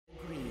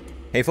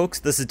Hey folks,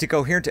 this is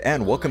Tico here,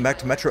 and welcome back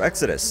to Metro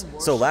Exodus.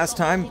 So last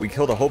time, we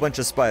killed a whole bunch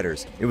of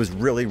spiders. It was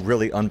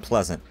really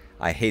unpleasant.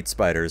 I hate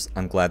spiders.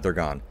 I'm glad they're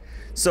gone.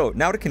 So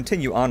now to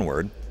continue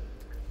onward,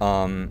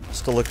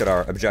 just to look at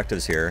our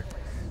objectives here.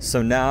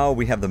 So now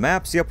we have the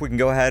maps. Yep, we can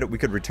go ahead. We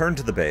could return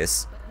to the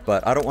base,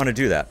 but I don't want to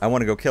do that. I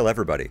want to go kill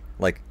everybody.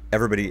 Like,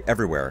 everybody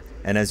everywhere.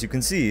 And as you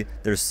can see,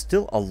 there's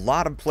still a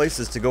lot of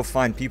places to go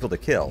find people to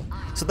kill.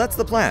 So that's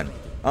the plan.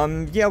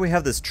 Yeah, we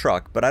have this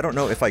truck, but I don't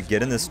know if I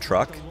get in this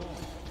truck.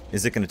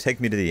 Is it going to take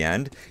me to the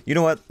end? You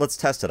know what? Let's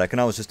test it. I can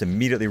always just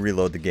immediately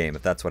reload the game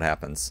if that's what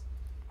happens.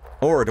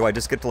 Or do I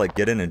just get to, like,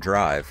 get in and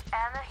drive?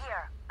 Anna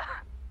here.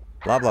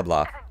 Blah, blah,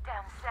 blah.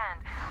 Damn sand.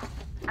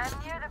 I'm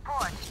near the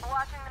port,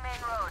 watching the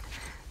main road.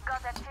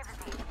 Got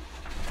activity.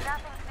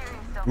 Nothing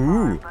serious so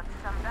Ooh. far, but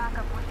some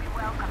backup would be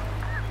welcome.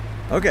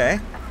 Okay.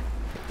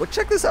 Well,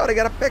 check this out. I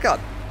got a pickup.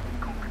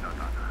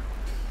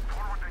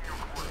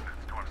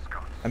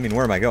 I mean,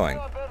 where am I going?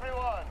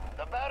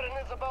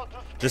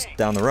 Just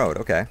down the road.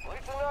 Okay.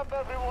 Listen up,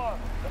 everyone.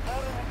 The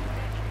Baron is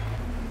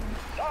speaking.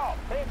 So,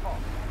 people,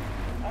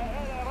 I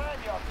had a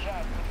radio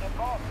chat with the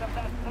boss of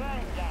that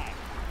train gang,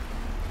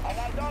 and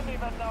I don't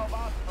even know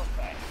what to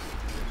say.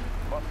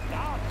 But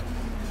now,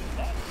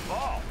 that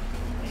boss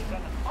is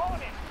an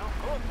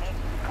honest-to-goodness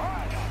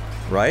colonel.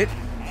 Right?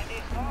 And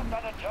he's not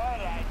on a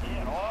joyride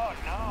here. Oh,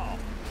 no.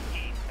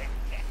 He's been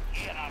sent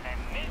here on a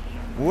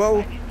mission. Whoa.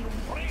 And he's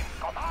supreme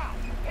command.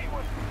 He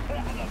was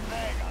Las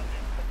Vegas.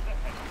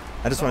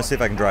 I just want to see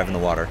if I can drive in the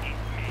water.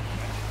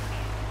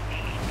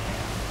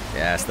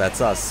 Yes, that's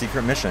us.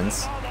 Secret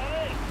missions.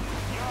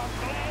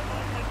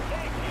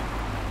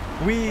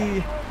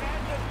 Whee!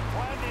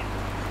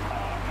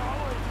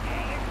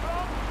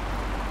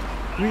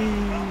 Whee!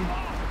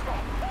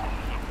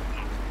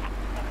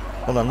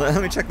 Hold on,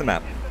 let me check the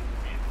map.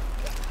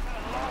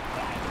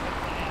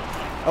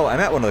 Oh, I'm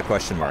at one of the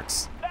question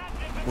marks.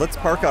 Let's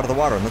park out of the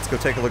water and let's go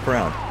take a look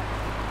around.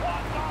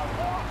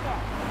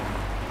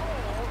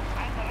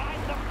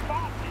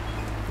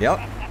 Yep.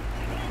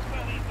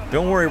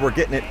 Don't worry, we're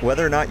getting it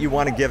whether or not you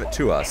want to give it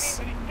to us.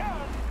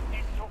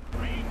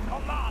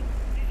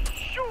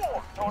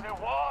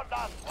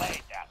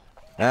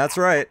 That's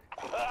right.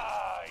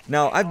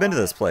 Now, I've been to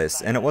this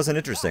place, and it wasn't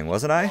interesting,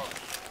 wasn't I?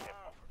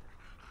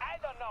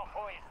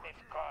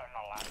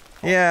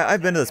 Yeah,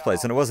 I've been to this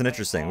place, and it wasn't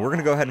interesting. We're going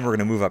to go ahead and we're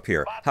going to move up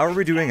here. How are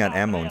we doing on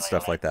ammo and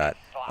stuff like that?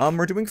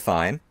 We're doing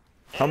fine.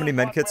 How many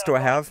medkits do I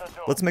have?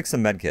 Let's make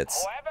some medkits.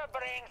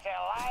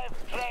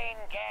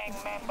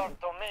 To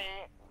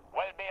me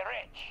will be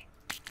rich.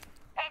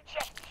 I'm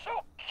just so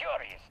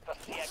curious to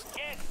see a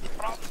guest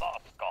from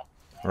Moscow.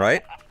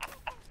 Right?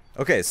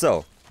 Okay,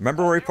 so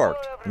remember where we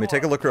parked. Let me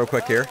take a look real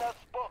quick here.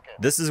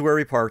 This is where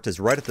we parked, is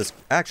right at this,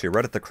 actually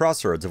right at the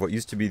crossroads of what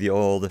used to be the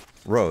old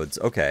roads.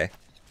 Okay.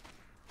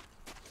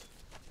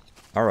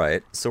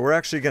 Alright, so we're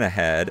actually gonna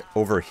head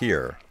over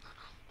here.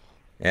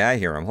 Yeah, I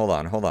hear him. Hold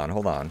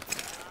on.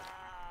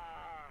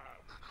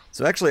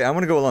 So actually, I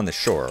want to go along the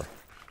shore.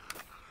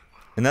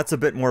 And that's a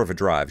bit more of a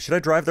drive. Should I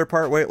drive there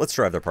part way? Let's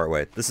drive there part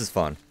way. This is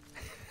fun.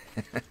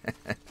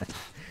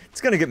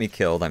 It's gonna get me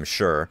killed, I'm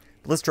sure.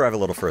 But let's drive a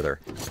little further.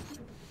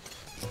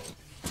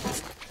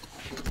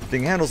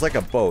 Thing handles like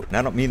a boat, and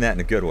I don't mean that in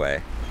a good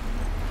way.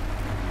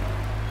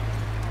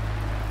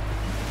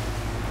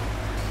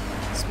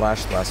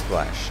 Splash, splash,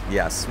 splash.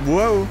 Yes.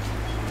 Whoa!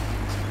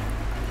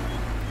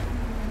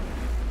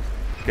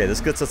 Okay,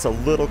 this gets us a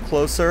little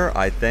closer,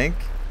 I think.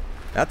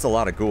 That's a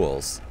lot of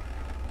ghouls.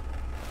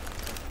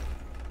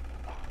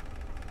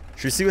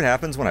 Should we see what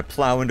happens when I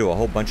plow into a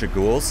whole bunch of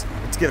ghouls?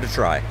 Let's give it a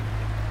try.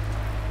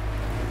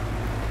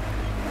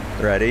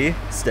 Ready,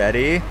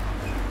 steady.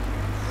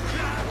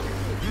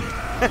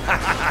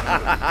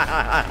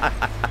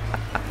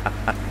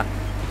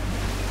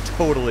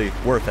 Totally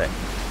worth it.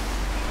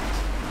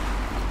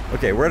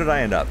 Okay, where did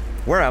I end up?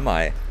 Where am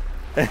I?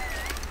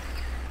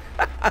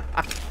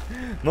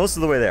 Most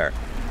of the way there.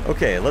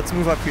 Okay, let's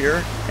move up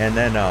here, and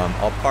then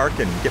I'll park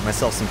and get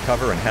myself some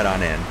cover and head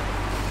on in.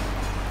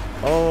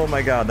 Oh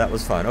my god, that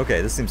was fun.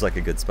 Okay, this seems like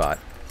a good spot.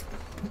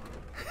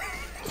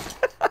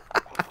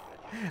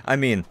 I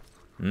mean,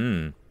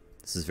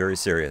 this is very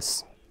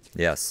serious.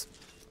 Yes.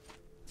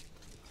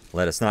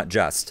 Let us not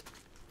jest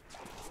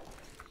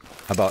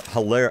about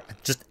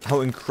just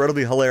how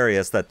incredibly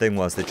hilarious that thing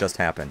was that just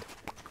happened.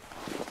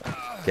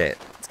 Okay,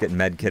 let's get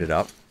med kitted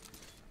up.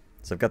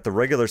 So I've got the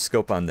regular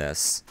scope on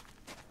this.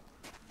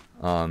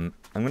 I'm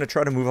gonna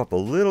try to move up a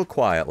little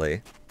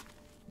quietly.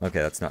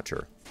 Okay, that's not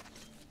true.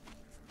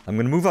 I'm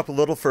going to move up a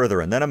little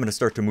further, and then I'm going to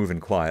start to move in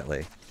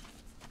quietly.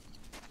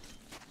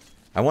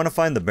 I want to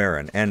find the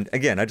Baron, and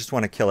again, I just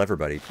want to kill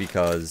everybody,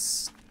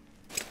 because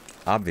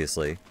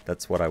obviously,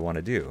 that's what I want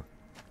to do.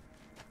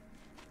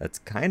 That's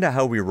kind of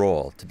how we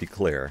roll, to be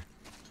clear.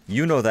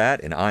 You know that,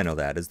 and I know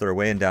that. Is there a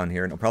way in down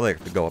here? And I'll probably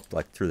have to go up,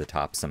 like, through the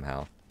top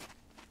somehow.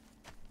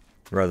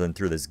 Rather than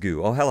through this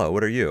goo. Oh, hello,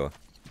 what are you?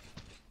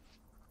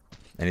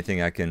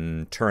 Anything I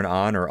can turn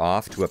on or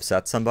off to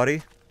upset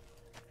somebody?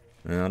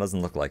 No, it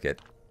doesn't look like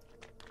it.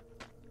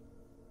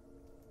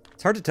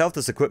 It's hard to tell if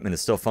this equipment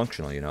is still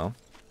functional, you know?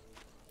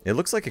 It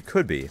looks like it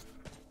could be.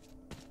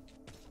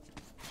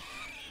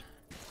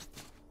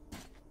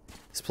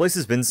 This place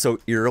has been so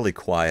eerily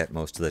quiet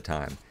most of the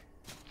time.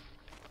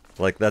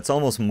 Like, that's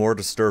almost more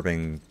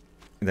disturbing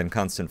than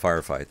constant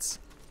firefights.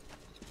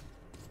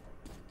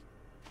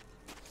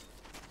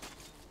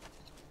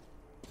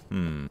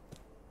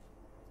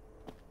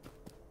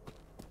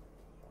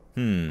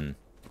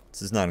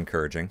 This is not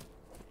encouraging.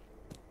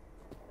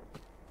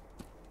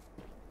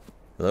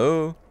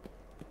 Hello?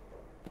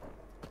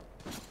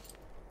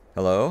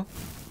 Hello?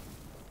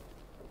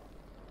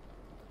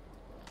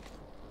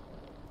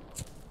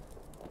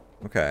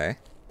 Okay.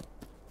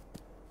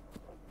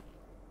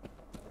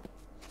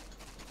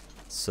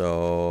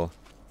 So...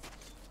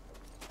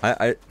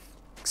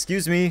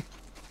 excuse me?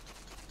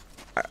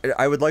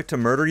 I would like to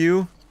murder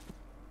you.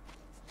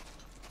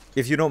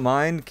 If you don't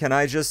mind, can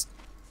I just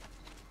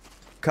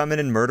come in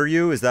and murder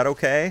you? Is that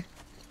okay?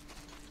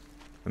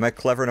 Am I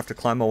clever enough to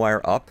climb a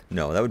wire up?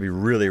 No, that would be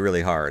really,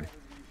 really hard.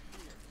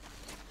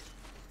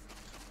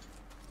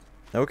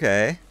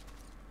 Okay.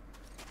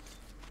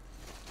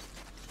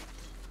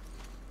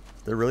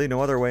 Is there really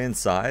no other way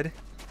inside?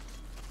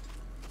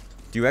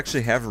 Do you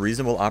actually have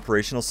reasonable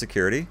operational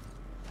security?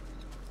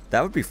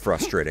 That would be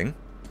frustrating.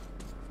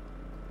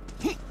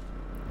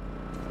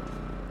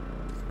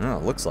 Oh,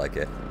 looks like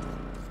it.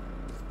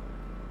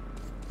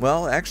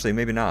 Well, actually,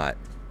 maybe not.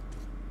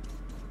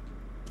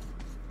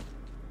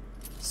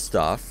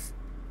 Stuff.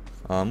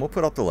 We'll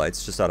put up the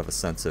lights just out of a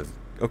sense of...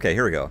 Okay,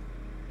 here we go.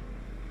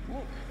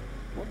 Look,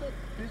 won't that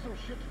piece of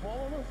shit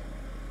fall on us?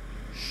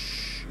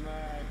 Shh. Nah,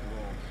 it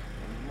won't.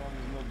 As long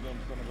as no dumb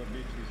son of a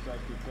bitch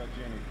decides to touch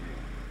anything.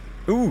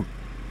 Ooh!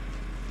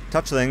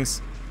 Touch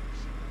things.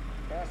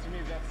 Pass me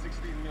that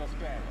 16 mil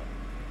spanner.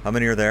 How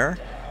many are there?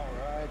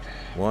 Alright.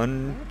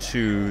 1,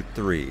 2,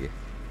 3.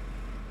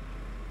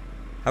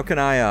 How can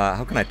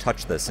I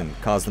touch this and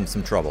cause them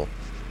some trouble?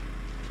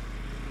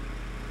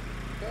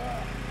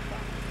 Well,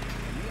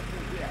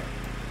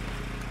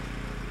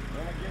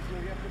 I guess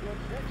you'll have to go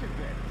fetch it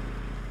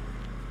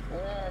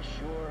then.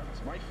 Sure.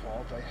 It's my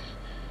fault.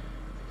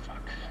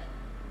 Fuck.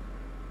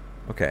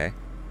 Okay.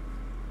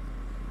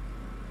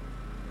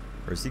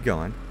 Where's he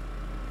going?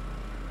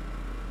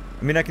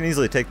 I mean, I can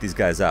easily take these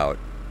guys out.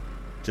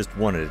 Just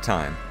one at a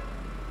time.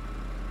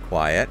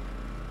 Quiet.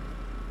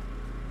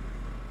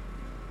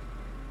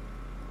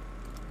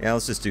 Yeah,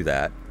 let's just do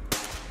that.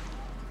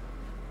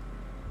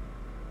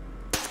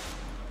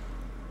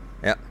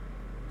 Yeah.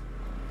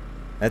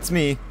 That's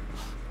me.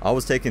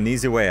 Always taking the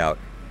easy way out.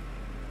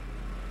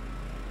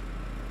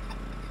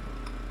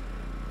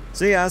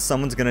 So yeah,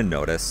 someone's gonna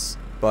notice,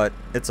 but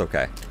it's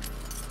okay.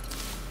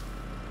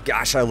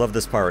 Gosh, I love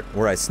this part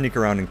where I sneak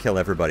around and kill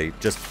everybody.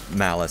 Just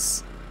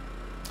malice.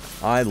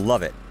 I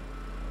love it.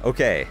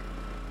 Okay.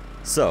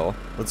 So,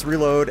 let's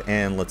reload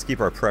and let's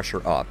keep our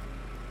pressure up.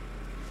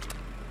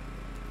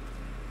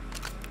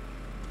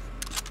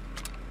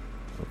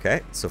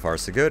 Okay, so far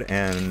so good,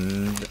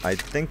 and I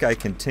think I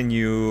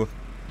continue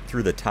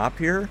through the top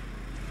here.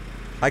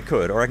 I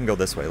could, or I can go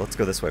this way. Let's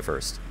go this way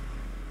first.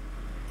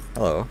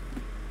 Hello.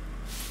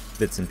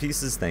 Bits and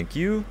pieces, thank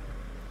you.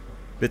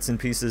 Bits and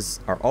pieces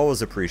are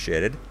always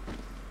appreciated.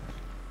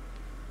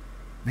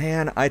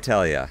 Man, I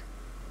tell ya,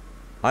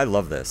 I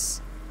love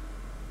this.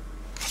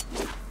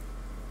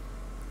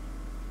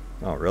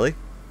 Oh, really?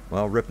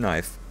 Well, rip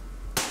knife.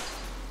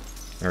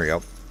 There we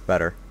go.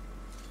 Better.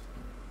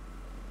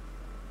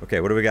 Okay,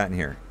 what do we got in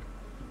here?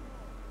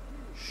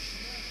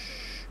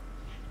 Shh.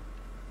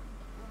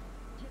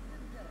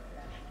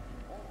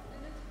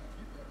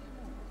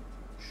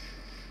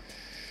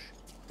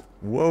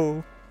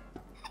 Whoa.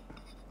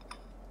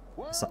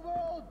 Well, So we're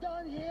all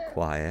done here.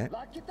 quiet.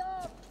 Lock it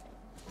up.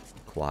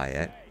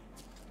 Quiet.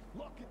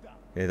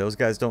 Okay, those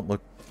guys don't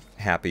look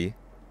happy.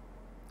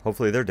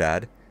 Hopefully they're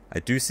dead. I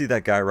do see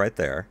that guy right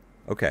there.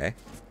 Okay.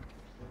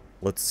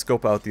 Let's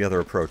scope out the other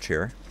approach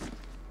here.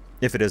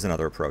 If it is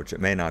another approach. It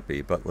may not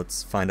be, but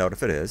let's find out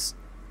if it is.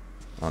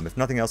 If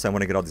nothing else, I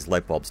want to get all these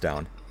light bulbs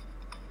down.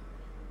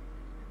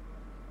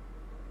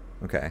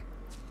 Okay.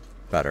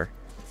 Better.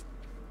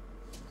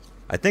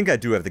 I think I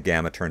do have the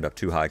gamma turned up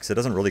too high, because it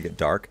doesn't really get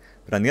dark.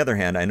 But on the other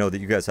hand, I know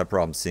that you guys have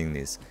problems seeing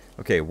these.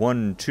 Okay,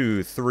 1,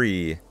 2,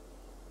 3,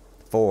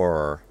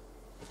 4.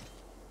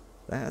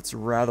 That's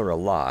rather a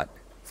lot.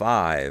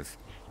 5.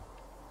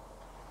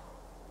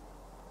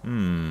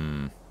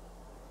 And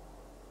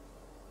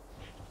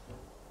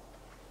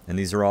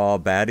these are all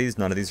baddies?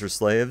 None of these are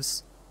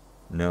slaves?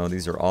 No,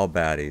 these are all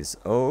baddies.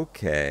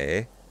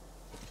 Okay.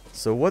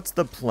 So what's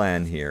the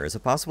plan here? Is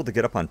it possible to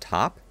get up on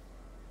top?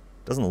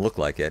 Doesn't look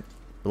like it.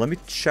 But let me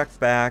check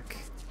back.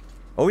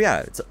 Oh yeah,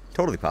 it's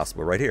totally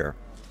possible right here.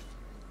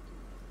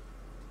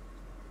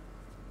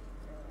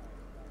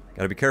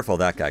 Gotta be careful of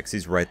that guy, because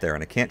he's right there,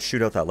 and I can't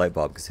shoot out that light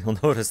bulb, because he'll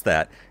notice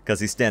that,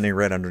 because he's standing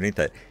right underneath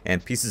it,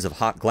 and pieces of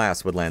hot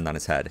glass would land on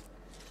his head.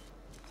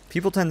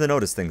 People tend to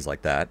notice things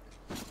like that.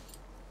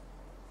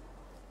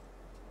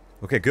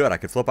 Okay, good, I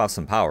could flip off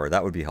some power,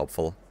 that would be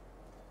helpful.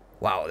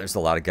 Wow, there's a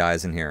lot of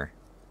guys in here.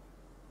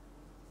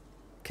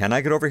 Can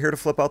I get over here to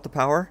flip out the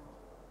power?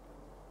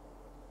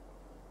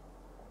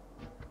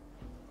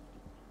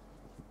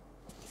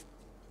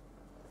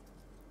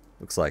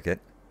 Looks like it.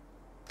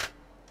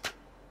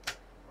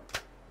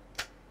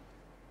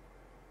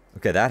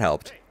 Okay, that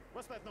helped. Hey,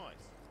 what's that noise?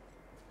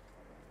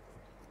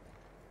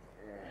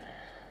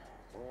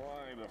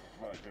 Why the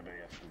fuck did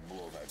I have to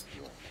blow that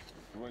joint?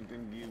 It went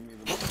and give me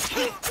the money.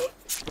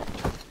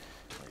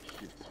 My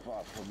shit's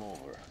far from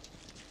over.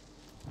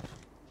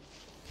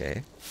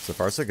 Okay, so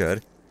far so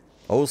good.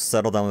 Oh,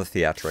 settle down with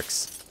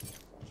theatrics.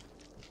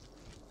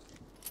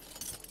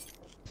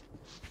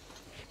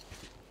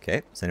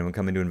 Okay, is anyone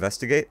coming to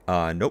investigate?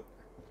 Nope.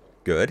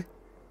 Good.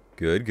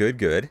 Good, good,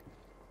 good.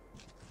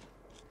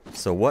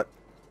 So what?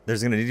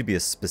 There's going to need to be a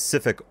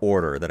specific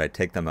order that I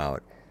take them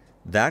out.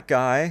 That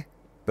guy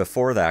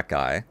before that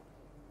guy,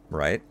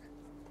 right?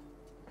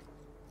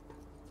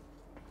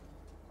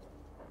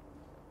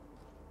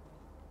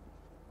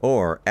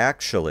 Or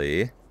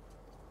actually...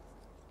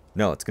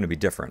 No, it's going to be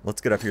different.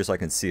 Let's get up here so I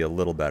can see a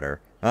little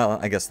better. Well,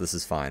 I guess this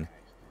is fine.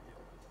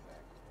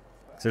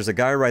 So there's a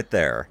guy right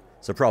there.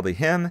 So probably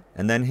him,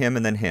 and then him,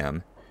 and then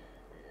him.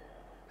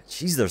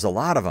 Jeez, there's a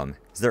lot of them.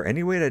 Is there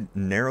any way to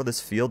narrow this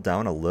field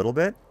down a little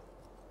bit?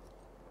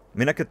 I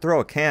mean, I could throw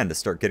a can to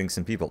start getting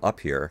some people up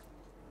here.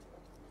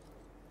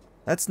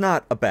 That's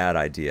not a bad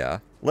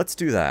idea. Let's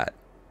do that.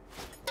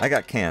 I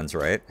got cans,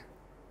 right?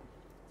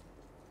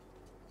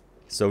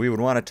 So we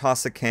would want to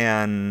toss a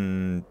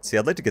can... See,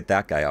 I'd like to get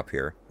that guy up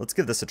here. Let's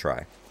give this a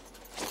try.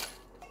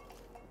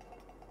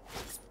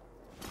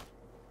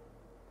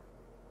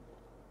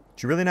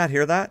 Did you really not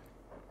hear that?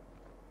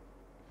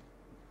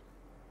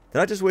 Did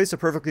I just waste a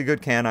perfectly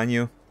good can on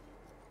you?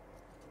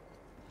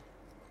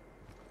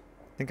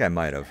 I think I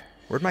might have.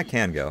 Where'd my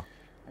can go?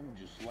 I'm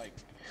just like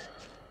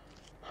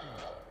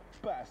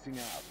passing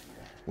out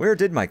here. Where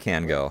did my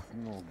can go?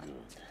 No good.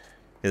 Okay,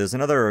 there's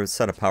another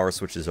set of power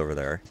switches over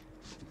there.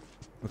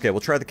 Okay,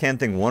 we'll try the can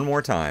thing one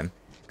more time.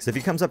 Because if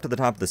he comes up to the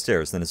top of the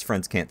stairs, then his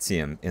friends can't see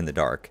him in the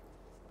dark.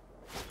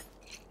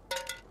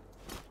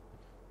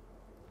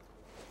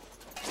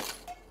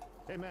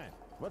 Hey man,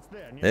 what's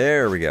there?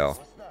 There we go.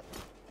 What's that?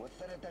 What's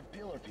that at that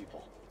pillar,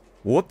 people?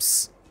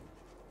 Whoops.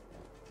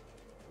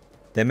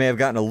 They may have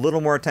gotten a little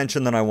more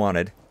attention than I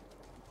wanted.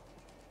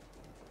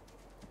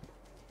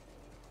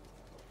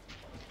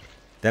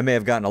 They may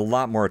have gotten a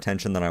lot more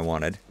attention than I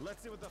wanted.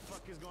 Let's see what the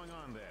fuck is going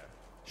on there.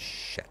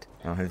 Shit.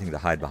 I don't have anything to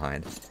hide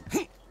behind.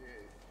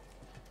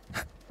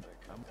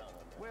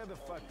 Where the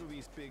fuck do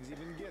these pigs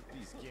even get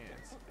these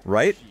cans?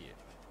 Right? Shit.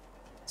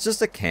 It's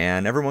just a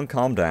can. Everyone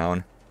calm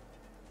down.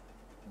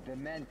 The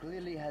man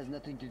clearly has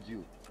nothing to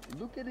do.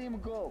 Look at him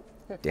go.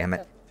 Damn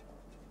it.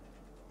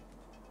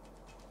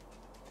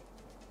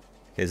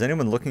 Okay, is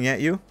anyone looking at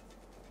you?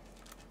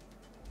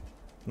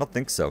 I don't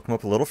think so. Come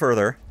up a little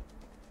further.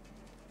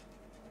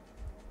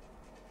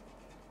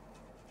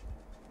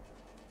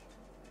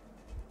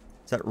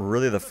 Is that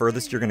really the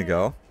furthest you're going to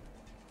go?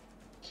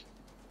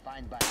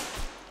 Fine by.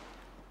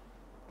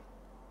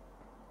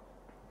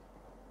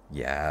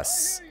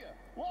 Yes. I hear ya.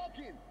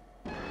 Walking.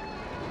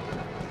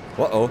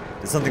 Uh-oh.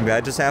 Did something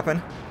bad just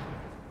happen?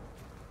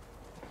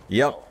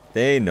 Yep.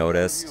 They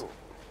noticed.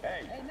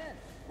 Hey, Hey man,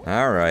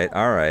 Alright,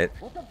 alright.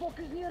 what the fuck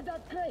is near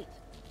that crate?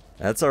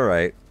 That's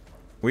alright.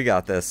 We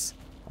got this.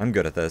 I'm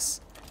good at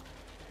this.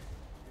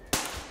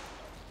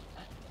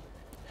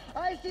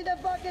 I see the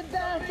fucking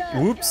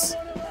bastard! Whoops.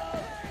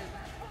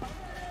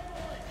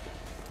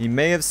 He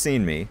may have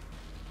seen me.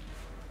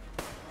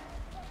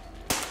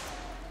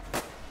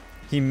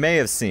 He may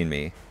have seen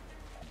me.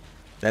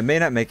 That may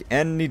not make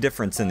any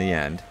difference in the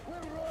end.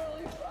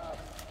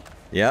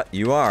 Yeah,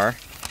 you are.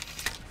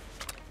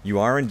 You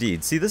are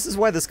indeed. See, this is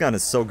why this gun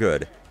is so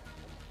good.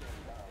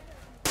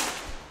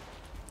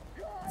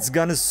 This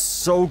gun is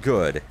so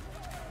good.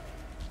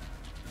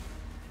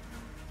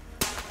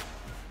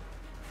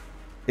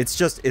 It's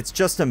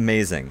just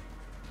amazing.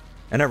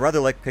 And I rather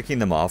like picking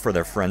them off where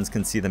their friends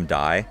can see them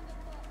die,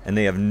 and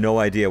they have no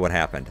idea what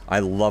happened. I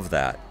love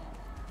that.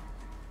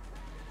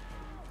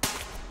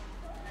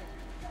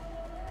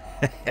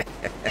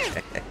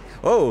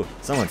 Oh,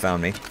 someone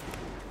found me.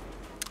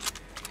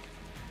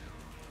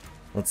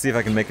 Let's see if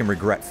I can make him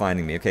regret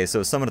finding me. Okay,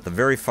 so someone at the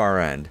very far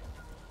end.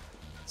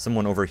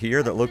 Someone over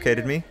here that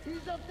located me?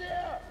 He's up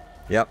there!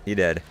 Yep, he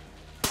did.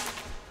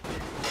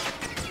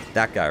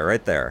 That guy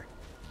right there.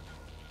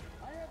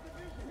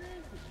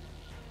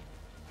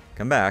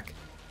 Come back.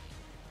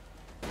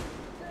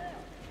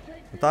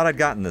 I thought I'd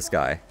gotten this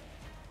guy.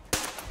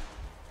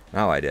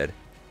 Now I did.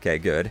 Okay,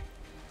 good.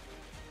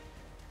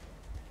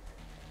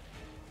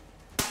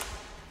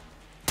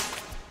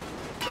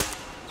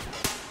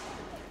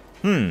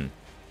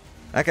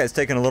 That guy's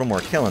taking a little more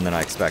killing than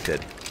I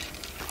expected.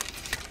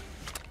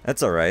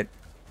 That's alright.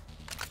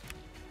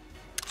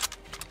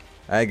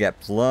 I got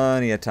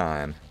plenty of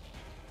time.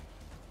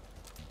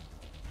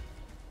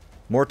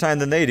 More time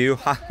than they do.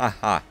 Ha ha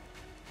ha.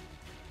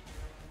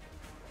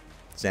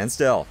 Stand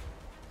still.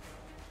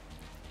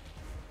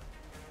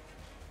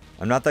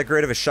 I'm not that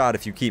great of a shot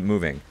if you keep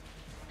moving.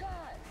 Guys,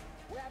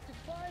 we have to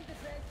find the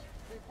crate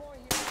before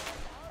he runs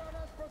out on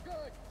us for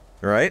good.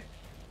 Right?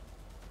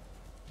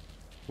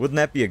 Wouldn't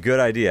that be a good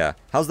idea?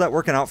 How's that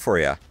working out for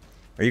you?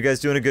 Are you guys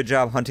doing a good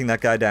job hunting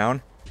that guy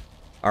down?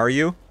 Are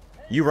you?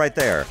 You right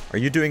there. Are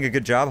you doing a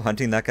good job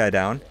hunting that guy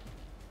down?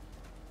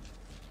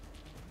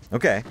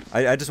 Okay,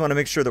 I just want to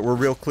make sure that we're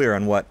real clear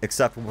on what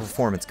acceptable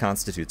performance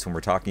constitutes when we're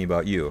talking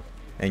about you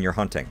and your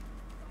hunting.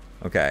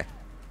 Okay.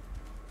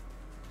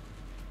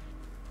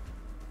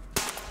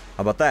 How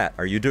about that?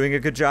 Are you doing a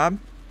good job?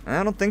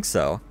 I don't think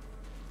so.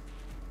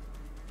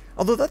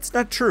 Although that's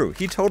not true.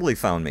 He totally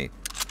found me.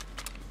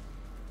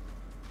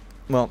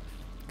 Well,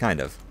 kind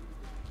of.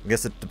 I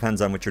guess it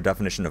depends on what your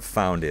definition of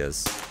found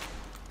is.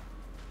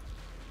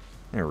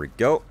 There we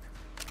go.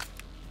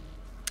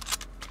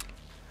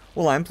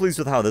 Well, I'm pleased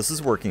with how this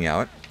is working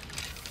out.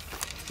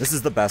 This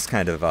is the best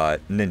kind of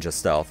ninja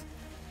stealth.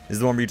 This is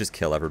the one where you just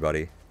kill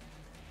everybody.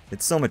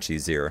 It's so much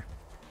easier.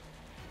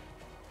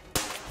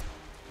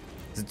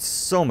 It's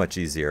so much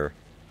easier.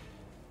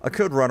 I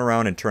could run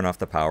around and turn off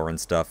the power and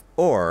stuff,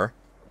 or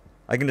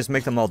I can just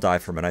make them all die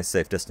from a nice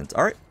safe distance.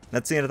 Alright,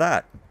 that's the end of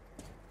that.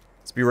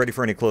 Let's be ready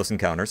for any close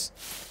encounters.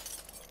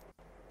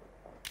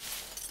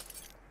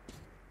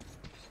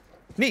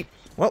 Neat!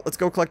 Well, let's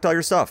go collect all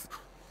your stuff.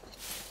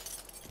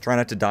 Try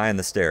not to die on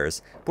the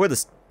stairs. Boy, the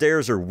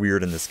stairs are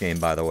weird in this game,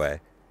 by the way.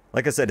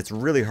 Like I said, it's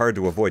really hard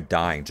to avoid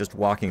dying just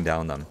walking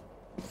down them.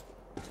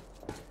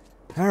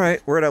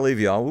 Alright, where'd I leave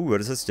y'all? Ooh, what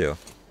does this do?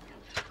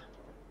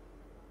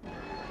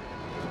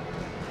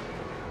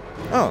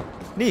 Oh,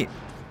 neat.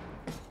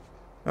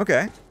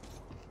 Okay.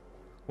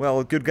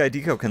 Well, good guy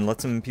Deco can let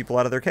some people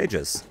out of their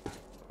cages.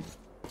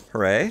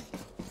 Hooray.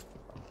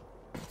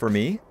 For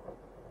me?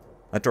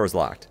 That door's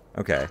locked.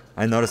 Okay.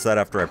 I noticed that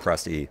after I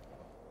pressed E.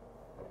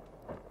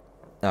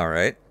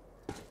 Alright.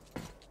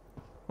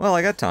 Well,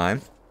 I got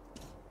time.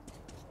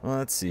 Well,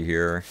 let's see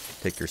here.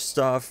 Take your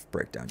stuff,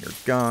 break down your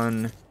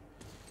gun.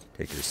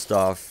 Take your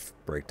stuff,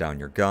 break down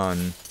your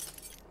gun.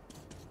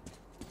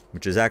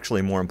 Which is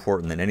actually more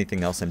important than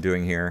anything else I'm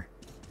doing here.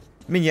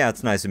 I mean, yeah,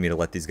 it's nice of me to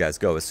let these guys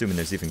go, assuming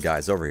there's even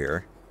guys over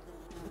here.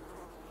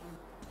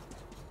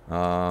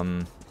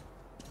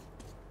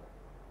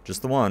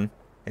 Just the one.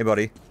 Hey,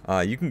 buddy.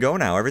 You can go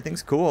now.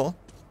 Everything's cool.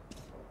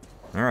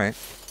 Alright.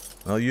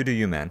 Well, you do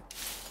you, man.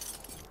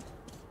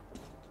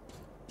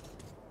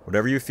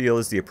 Whatever you feel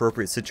is the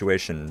appropriate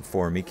situation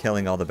for me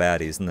killing all the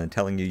baddies and then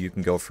telling you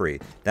can go free.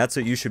 That's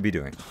what you should be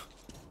doing.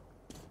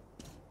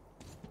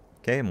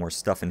 Okay, more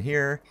stuff in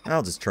here.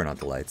 I'll just turn out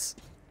the lights.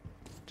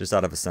 Just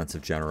out of a sense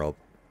of general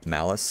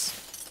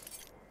malice.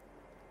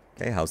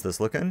 Okay, how's this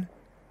looking?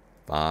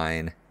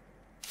 Fine.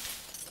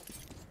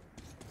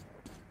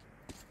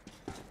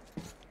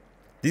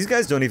 These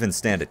guys don't even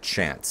stand a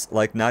chance.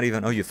 Like, not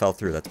even... Oh, you fell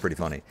through. That's pretty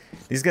funny.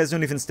 These guys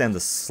don't even stand the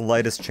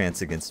slightest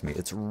chance against me.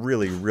 It's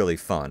really, really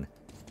fun.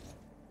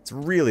 It's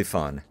really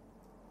fun.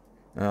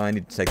 I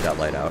need to take that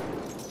light out.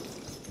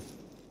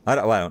 I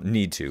don't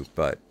need to,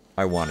 but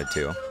I wanted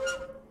to.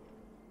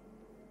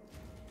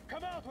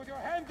 Come out with your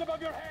hands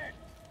above your head.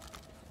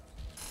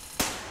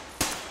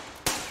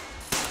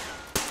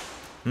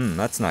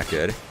 That's not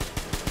good.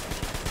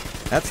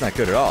 That's not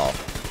good at all.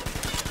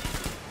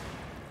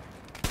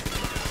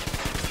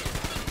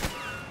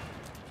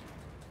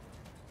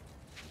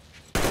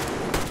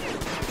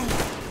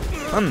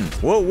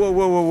 Whoa, whoa,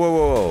 whoa, whoa, whoa,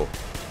 whoa.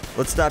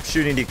 Let's stop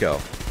shooting Deco.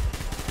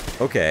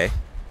 Okay.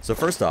 So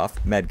first off,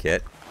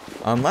 medkit.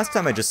 Last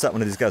time I just set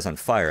one of these guys on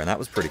fire, and that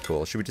was pretty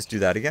cool. Should we just do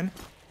that again?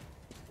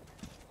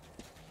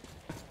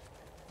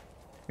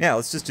 Yeah,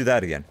 let's just do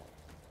that again.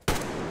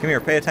 Come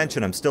here, pay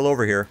attention. I'm still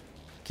over here.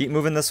 Keep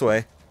moving this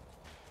way.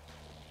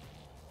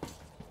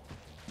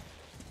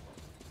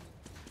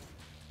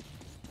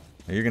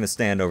 Now you're gonna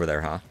stand over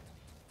there, huh?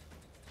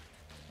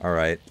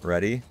 Alright,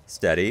 ready,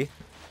 steady.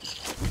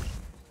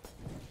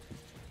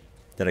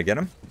 Did I get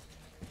him?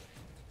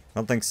 I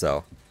don't think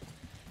so.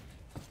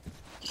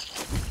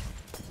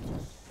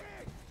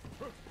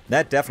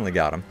 That definitely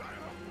got him.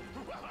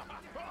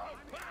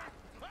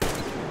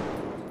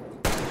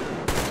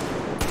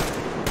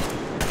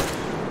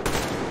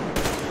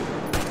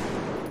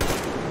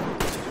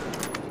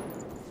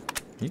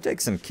 You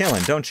take some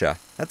killing, don't ya?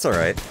 That's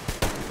alright.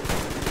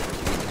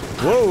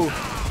 Whoa!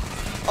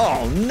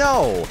 Oh,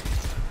 no!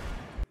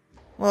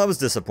 Well, that was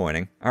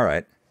disappointing.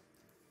 Alright.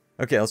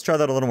 Okay, let's try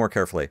that a little more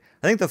carefully.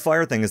 I think the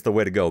fire thing is the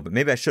way to go, but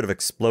maybe I should have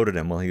exploded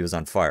him while he was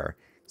on fire.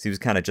 So he was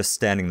kind of just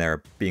standing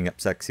there being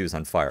upset because he was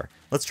on fire.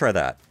 Let's try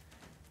that.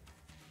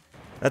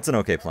 That's an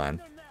okay plan.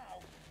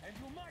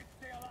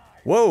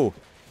 Whoa!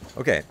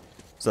 Okay,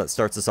 so that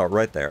starts us out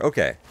right there.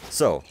 Okay,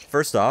 so,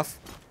 first off,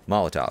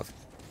 Molotov.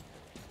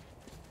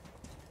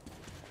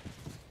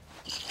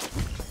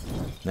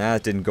 Nah,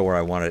 it didn't go where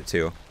I wanted it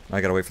to. I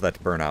gotta wait for that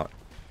to burn out.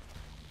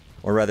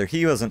 Or rather,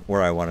 he wasn't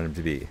where I wanted him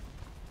to be.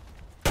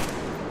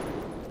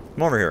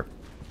 Come over here.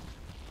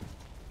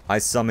 I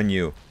summon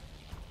you.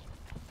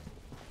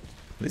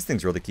 These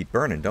things really keep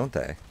burning, don't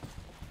they?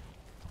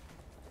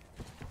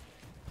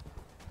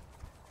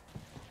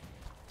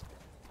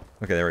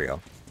 Okay, there we go.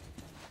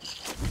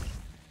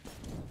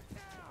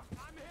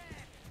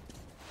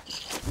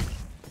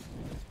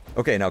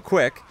 Okay, now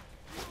quick.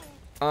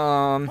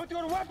 Put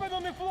your weapon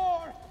on the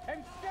floor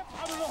and step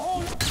out of the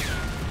hole.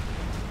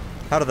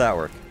 How did that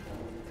work?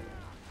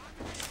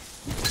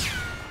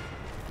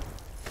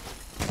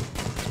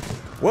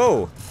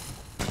 Whoa!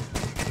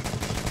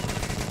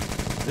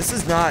 This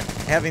is not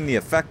having the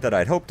effect that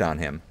I'd hoped on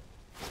him.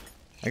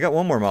 I got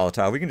one more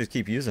Molotov. We can just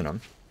keep using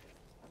them.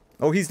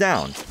 Oh, he's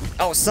down.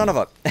 Oh, son of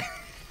a...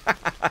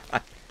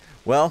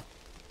 Well,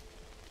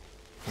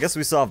 I guess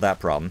we solved that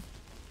problem.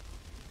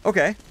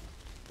 Okay.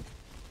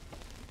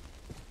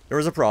 There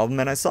was a problem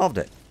and I solved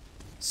it.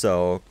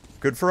 So,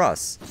 good for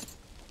us.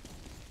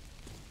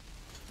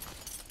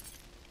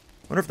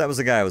 Wonder if that was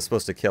the guy I was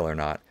supposed to kill or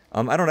not.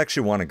 I don't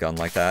actually want a gun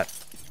like that.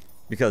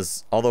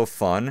 Because, although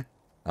fun,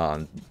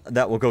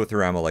 that will go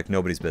through ammo like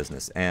nobody's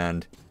business.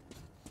 And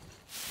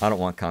I don't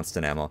want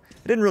constant ammo.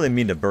 I didn't really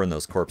mean to burn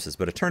those corpses,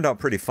 but it turned out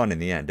pretty fun in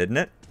the end, didn't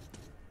it?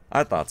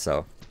 I thought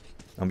so.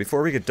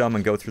 Before we get dumb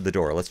and go through the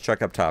door, let's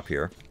check up top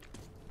here.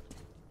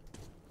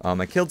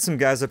 I killed some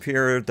guys up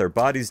here. Their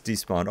bodies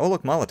despawned. Oh,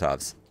 look,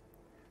 Molotovs.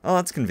 Oh,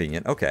 that's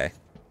convenient. Okay.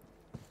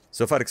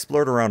 So if I'd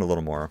explored around a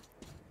little more,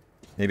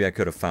 maybe I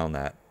could have found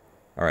that.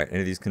 Alright, any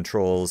of these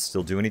controls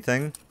still do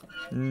anything?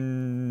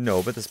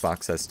 No, but this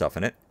box has stuff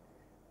in it.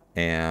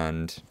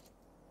 And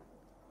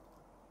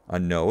a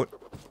note.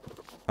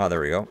 Ah,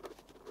 there we go.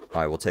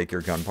 I will take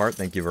your gun part.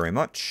 Thank you very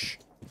much.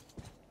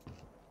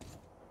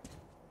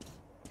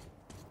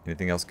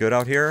 Anything else good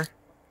out here?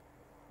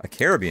 A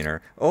carabiner.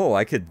 Oh,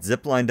 I could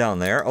zip line down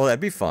there. Oh, that'd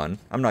be fun.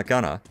 I'm not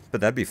gonna,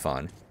 but that'd be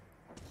fun.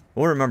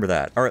 We'll remember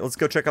that. Alright, let's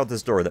go check out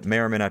this door that may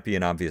or may not be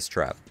an obvious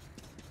trap.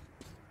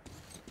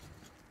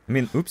 I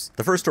mean, oops.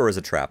 The first door is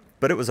a trap,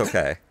 but it was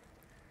okay.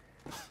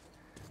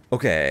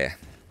 Okay.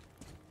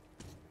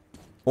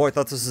 Oh, I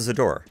thought this was a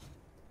door.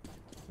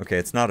 Okay,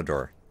 it's not a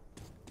door.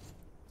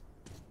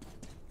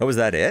 Oh, is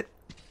that it?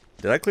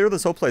 Did I clear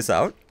this whole place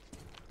out?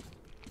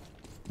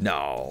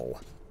 No.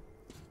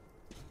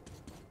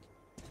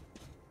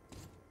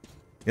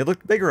 It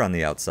looked bigger on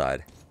the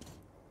outside.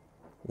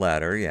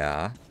 Ladder,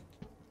 yeah.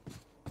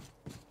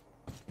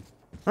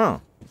 Oh.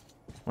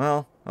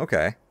 Well,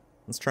 okay.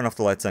 Let's turn off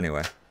the lights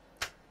anyway.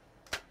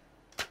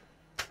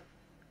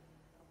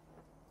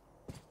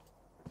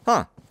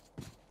 Huh.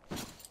 I'm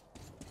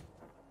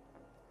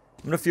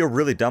gonna feel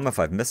really dumb if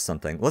I've missed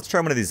something. Let's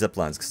try one of these zip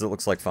lines, because it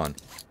looks like fun.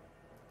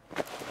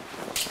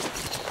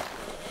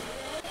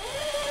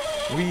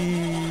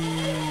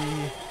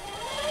 Whee!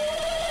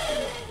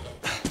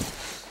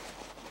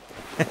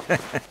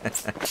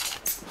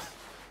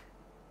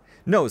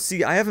 No,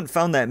 see, I haven't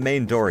found that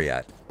main door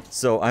yet.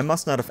 So I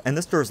must not have... And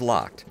this door's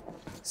locked.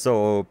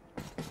 So...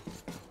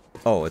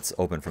 Oh, it's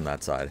open from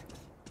that side.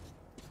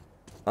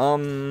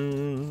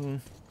 Oh,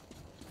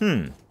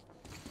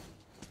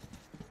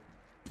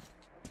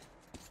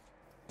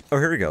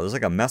 here we go. There's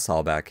like a mess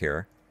hall back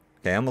here.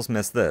 Okay, I almost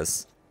missed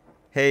this.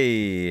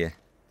 Hey.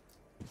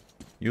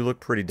 You look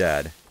pretty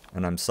dead.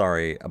 And I'm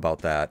sorry about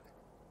that.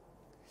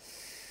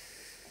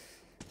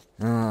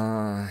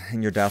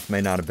 And your death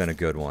may not have been a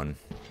good one.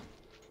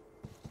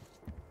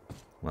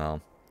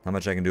 Well, not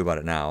much I can do about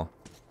it now.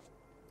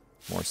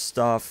 More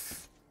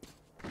stuff.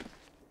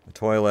 A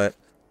toilet.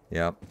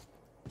 Yep.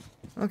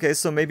 Okay,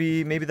 so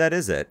maybe that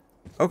is it.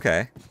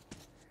 Okay.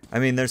 I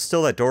mean, there's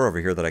still that door over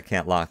here that I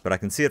can't lock, but I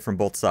can see it from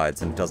both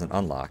sides and it doesn't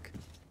unlock.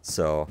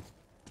 So,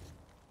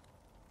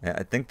 yeah,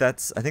 I think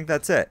that's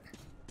it.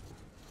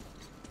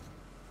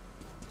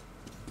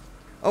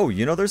 Oh,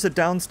 you know, there's a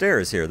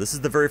downstairs here. This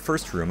is the very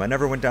first room. I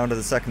never went down to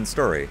the second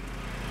story,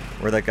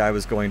 where that guy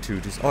was going to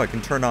just... Oh, I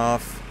can turn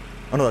off...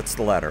 Oh, no, that's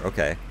the ladder.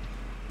 Okay.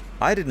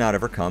 I did not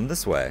ever come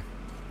this way.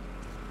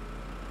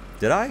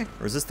 Did I?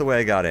 Or is this the way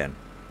I got in?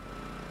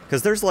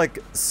 Because there's, like,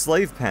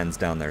 slave pens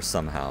down there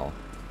somehow,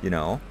 you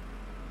know?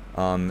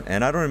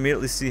 And I don't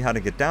immediately see how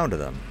to get down to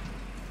them.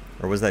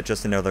 Or was that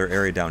just another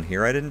area down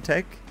here I didn't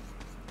take?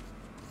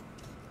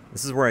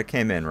 This is where I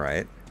came in,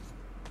 right?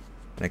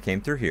 And I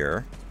came through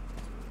here.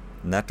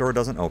 And that door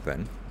doesn't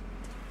open.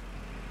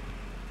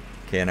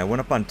 Okay, and I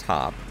went up on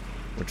top,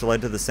 which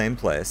led to the same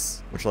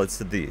place, which leads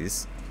to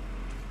these.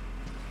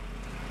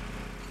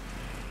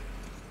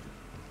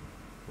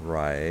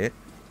 Right.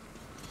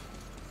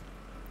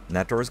 And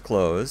that door is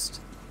closed.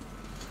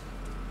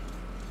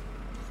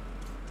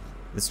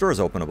 This door is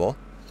openable.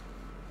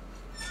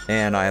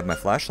 And I have my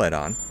flashlight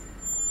on.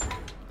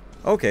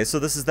 Okay, so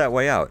this is that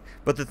way out.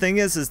 But the thing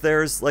is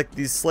there's, like,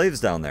 these slaves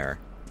down there.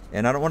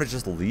 And I don't want to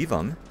just leave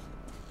them.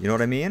 You know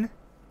what I mean?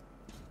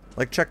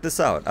 Like, check this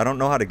out. I don't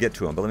know how to get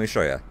to them, but let me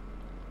show you.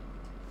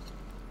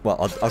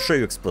 Well, I'll show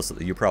you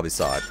explicitly. You probably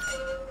saw it.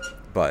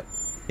 But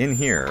in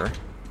here,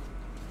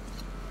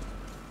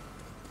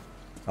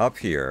 up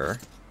here,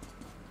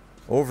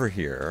 over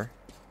here,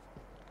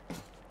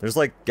 there's,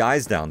 like,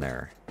 guys down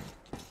there.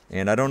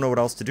 And I don't know what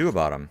else to do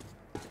about them.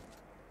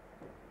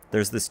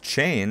 There's this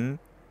chain.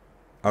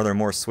 Are there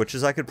more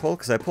switches I could pull?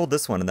 Because I pulled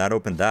this one and that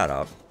opened that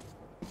up.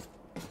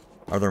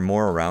 Are there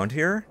more around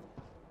here?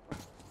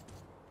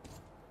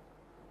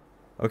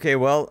 Okay,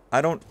 well,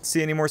 I don't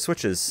see any more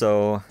switches,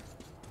 so...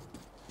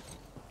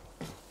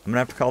 I'm gonna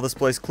have to call this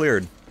place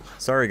cleared.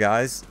 Sorry,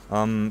 guys.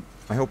 I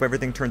hope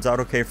everything turns out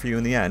okay for you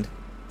in the end.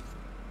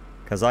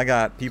 Because I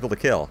got people to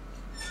kill.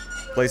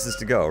 places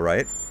to go,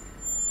 right?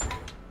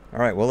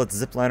 Alright, well, let's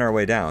zipline our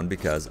way down,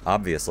 because,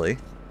 obviously...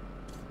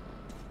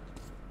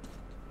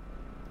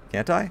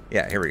 Can't I?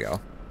 Yeah, here we go.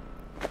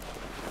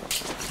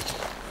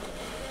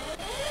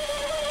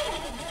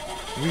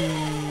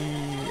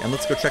 Whee! And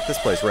let's go check this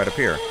place right up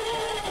here.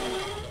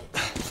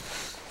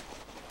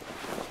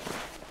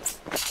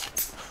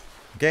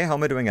 Okay, how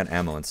am I doing on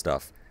ammo and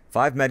stuff?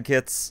 5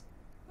 medkits.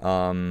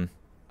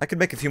 I could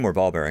make a few more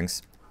ball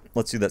bearings.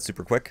 Let's do that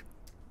super quick.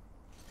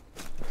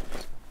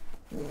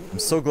 I'm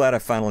so glad I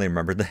finally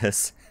remembered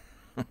this.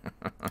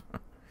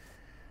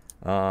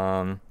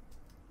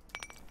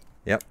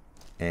 Yep.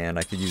 And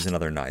I could use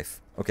another knife.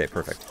 Okay,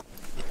 perfect.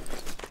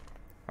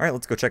 Alright,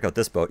 let's go check out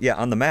this boat. Yeah,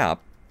 on the map,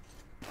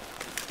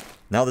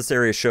 now this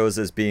area shows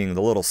as being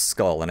the little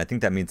skull, and I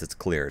think that means it's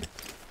cleared.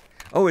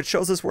 Oh, it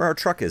shows us where our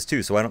truck is,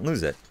 too, so I don't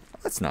lose it.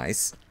 That's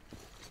nice.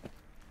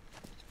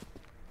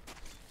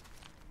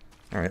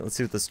 Alright, let's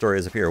see what the story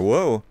is up here.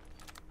 Whoa!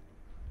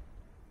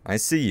 I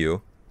see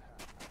you.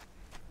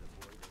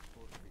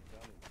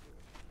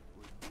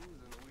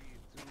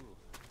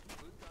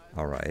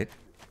 Alright.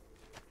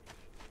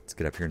 Let's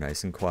get up here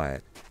nice and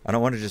quiet. I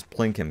don't want to just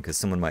plink him because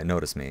someone might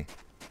notice me.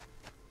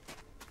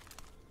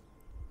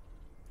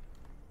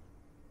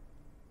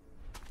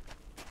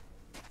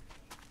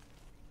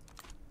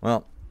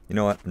 Well, you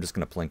know what? I'm just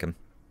going to plink him.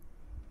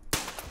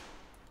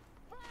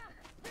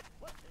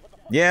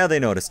 Yeah, they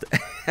noticed.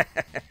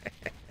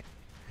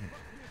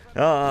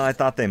 Oh, I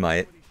thought they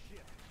might.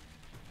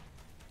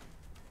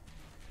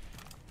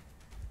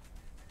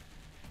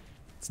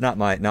 It's not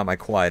my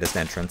quietest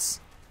entrance.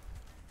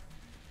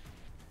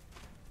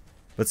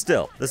 But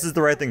still, this is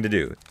the right thing to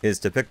do, is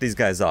to pick these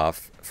guys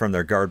off from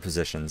their guard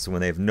positions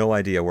when they have no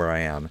idea where I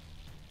am.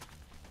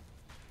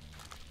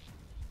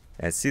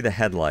 I see the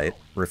headlight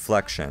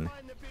reflection.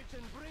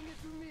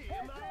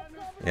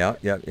 Yep.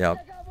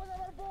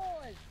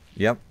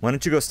 Yep, why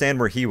don't you go stand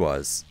where he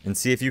was and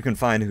see if you can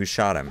find who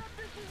shot him.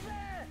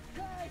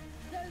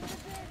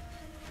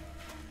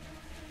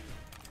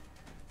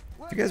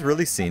 Have you guys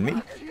really seen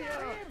me?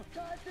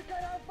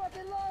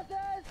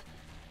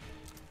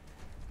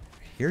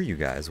 Hear you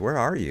guys, where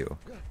are you?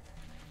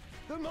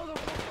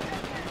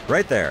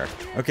 Right there.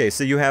 Okay,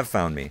 so you have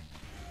found me.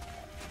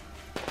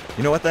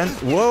 You know what then?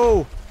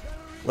 Whoa!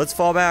 Let's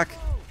fall back.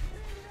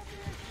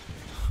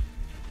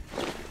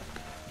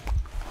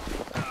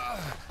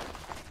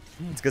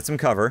 Let's get some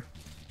cover.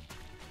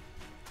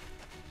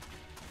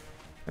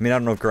 I mean, I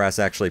don't know if grass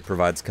actually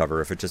provides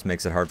cover, if it just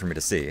makes it hard for me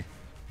to see.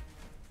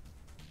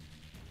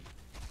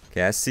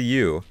 Okay, I see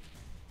you.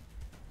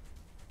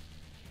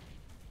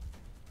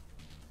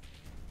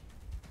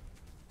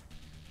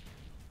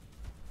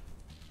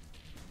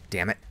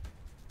 Damn it.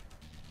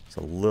 It's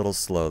a little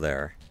slow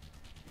there.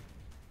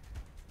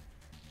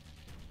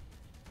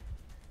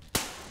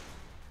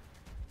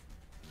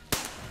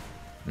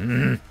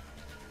 Do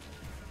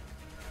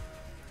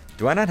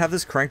I not have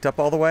this cranked up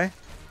all the way?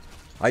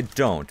 I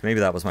don't. Maybe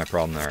that was my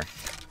problem there.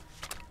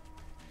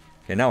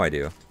 Okay, now I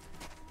do.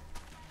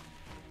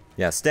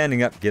 Yeah,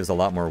 standing up gives a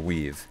lot more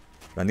weave.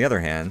 But on the other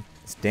hand,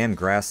 this damn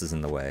grass is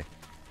in the way.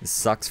 This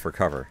sucks for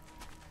cover.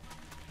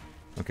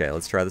 Okay,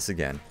 let's try this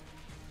again.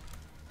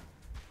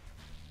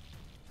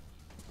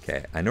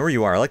 Okay, I know where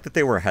you are. I like that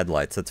they wear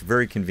headlights. That's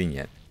very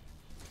convenient.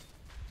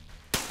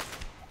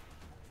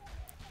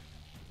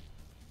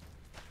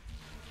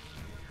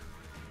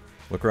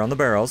 Look around the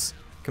barrels.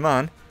 Come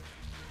on.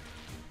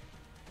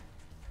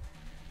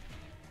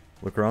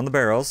 Look around the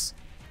barrels.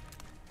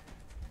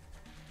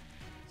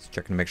 Just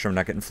checking to make sure I'm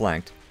not getting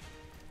flanked.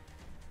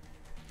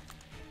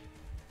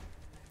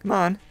 Come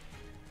on.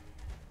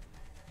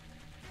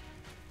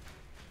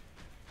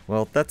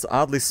 Well, that's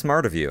oddly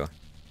smart of you.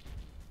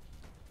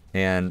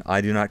 And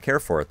I do not care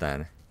for it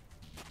then.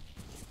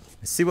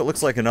 I see what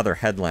looks like another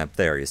headlamp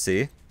there, you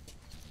see?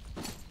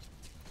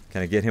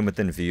 Can I get him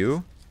within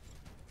view?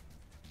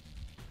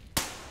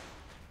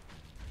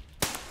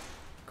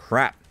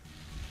 Crap.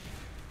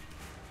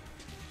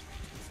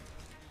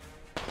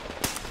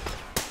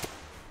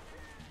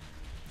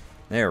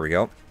 There we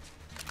go.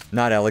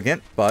 Not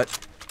elegant,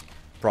 but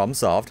problem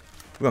solved.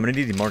 Ooh, I'm gonna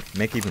need to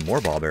make even more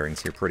ball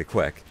bearings here pretty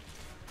quick.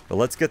 But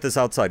let's get this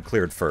outside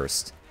cleared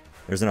first.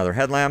 There's another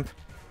headlamp.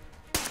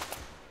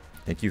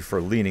 Thank you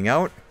for leaning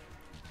out.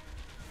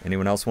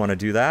 Anyone else want to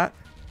do that?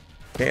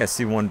 Okay, I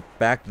see one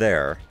back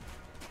there.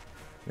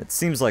 It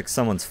seems like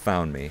someone's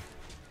found me.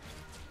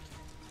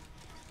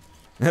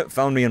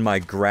 Found me in my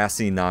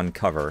grassy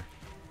non-cover.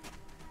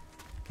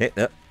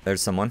 Okay,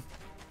 there's someone.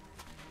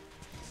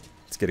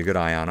 Let's get a good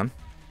eye on him.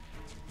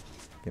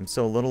 Okay, I'm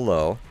still a little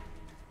low.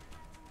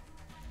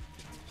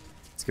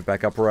 Let's get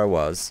back up where I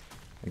was.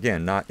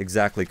 Again, not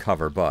exactly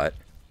cover, but...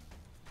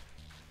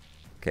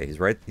 Okay, he's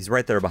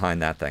right there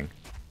behind that thing.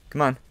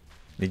 Come on.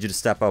 Need you to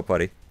step out,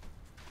 buddy.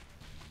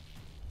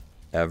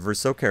 Ever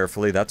so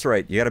carefully. That's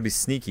right. You gotta be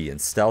sneaky and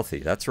stealthy.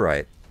 That's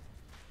right.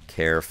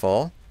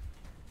 Careful.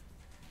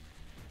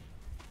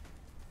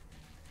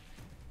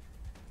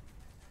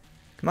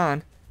 Come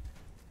on.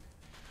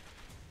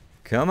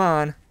 Come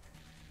on.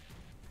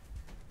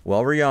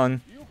 While we're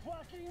young.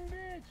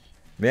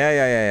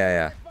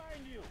 Yeah.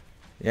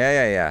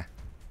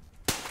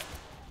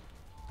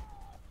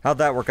 How'd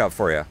that work out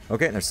for you?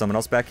 Okay, and there's someone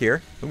else back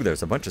here. Ooh,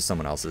 there's a bunch of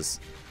someone else's.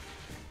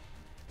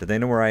 Do they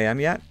know where I am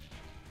yet?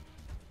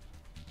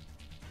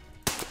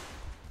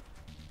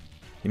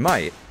 He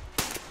might.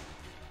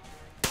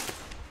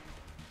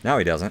 Now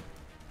he doesn't.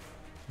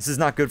 This is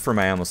not good for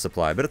my ammo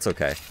supply, but it's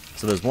okay.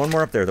 So there's one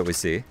more up there that we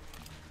see.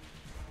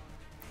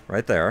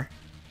 Right there.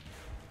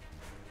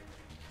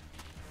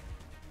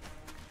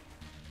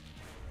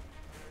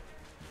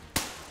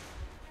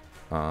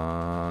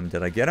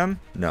 Did I get him?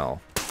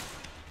 No.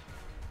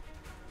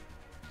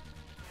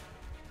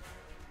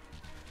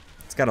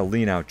 It's got to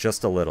lean out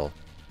just a little.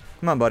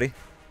 Come on, buddy.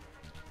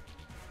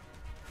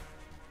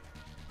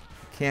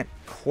 Can't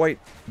quite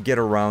get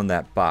around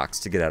that box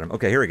to get at him.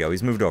 Okay, here we go.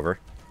 He's moved over.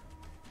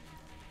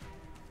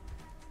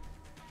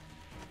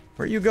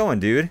 Where are you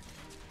going, dude?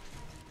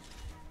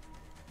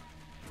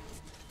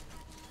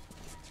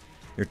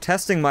 You're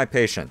testing my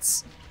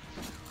patience.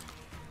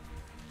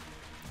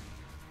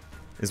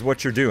 Is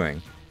what you're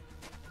doing.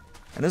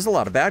 And there's a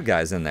lot of bad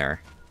guys in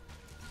there.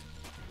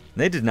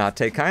 They did not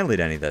take kindly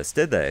to any of this,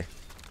 did they?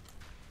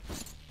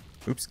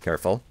 Oops,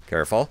 careful,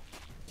 careful.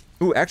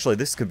 Ooh, actually,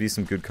 this could be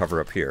some good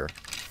cover up here.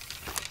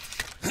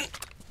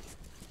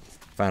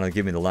 Finally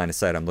give me the line of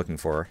sight I'm looking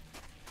for.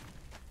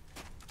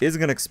 Is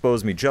going to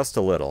expose me just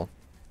a little.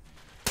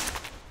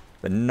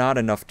 But not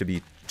enough to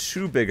be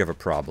too big of a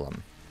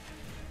problem.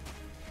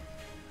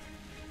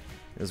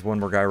 There's one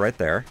more guy right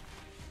there.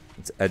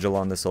 Let's edge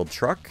along this old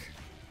truck.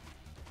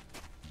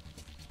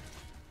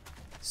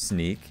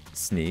 Sneak,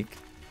 sneak.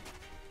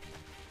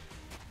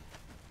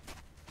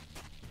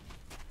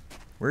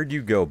 Where'd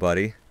you go,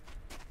 buddy?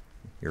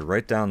 You're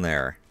right down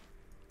there.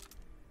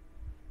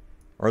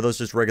 Or are those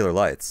just regular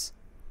lights?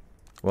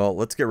 Well,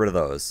 let's get rid of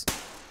those.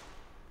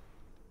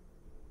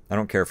 I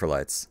don't care for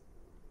lights.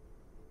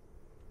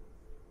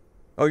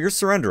 Oh, you're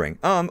surrendering.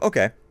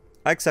 Okay.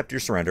 I accept your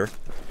surrender.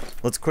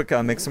 Let's quick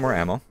make some more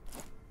ammo.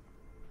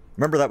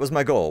 Remember, that was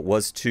my goal,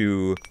 was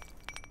to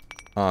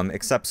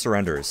accept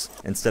surrenders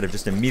instead of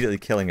just immediately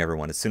killing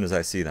everyone as soon as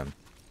I see them.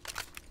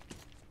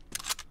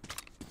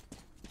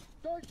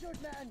 Don't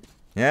shoot, man.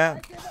 Yeah.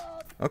 I give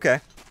up. Okay.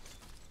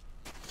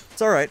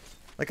 It's alright.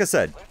 Like I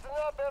said. Listen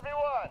up,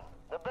 everyone.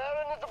 The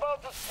Baron is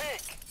about to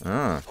speak.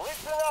 Ah.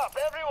 Listen up,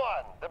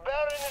 everyone. The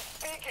Baron is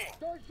speaking.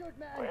 Don't shoot,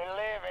 man. We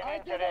live in I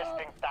give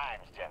interesting up.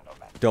 times,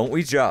 gentlemen. Don't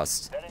we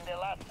just? During the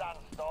last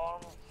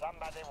sandstorm,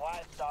 somebody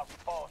wiped our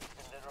post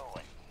in the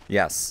ruins.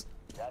 Yes.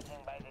 Judging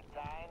by the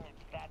time,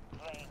 it's that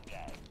train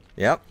guy.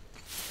 Yep.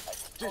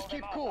 Just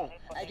keep cool.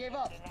 I gave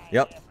up.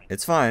 Yep.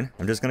 It's fine.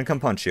 I'm just gonna come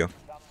punch you.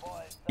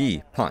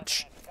 E.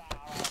 Punch.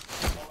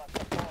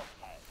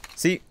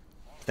 See?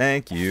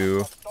 Thank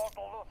you.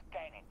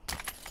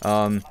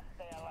 The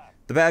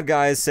bad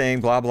guy is saying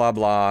blah blah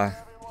blah.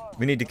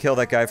 We need to kill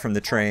that guy from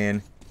the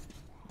train.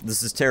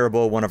 This is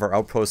terrible. One of our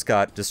outposts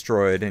got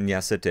destroyed, and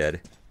yes, it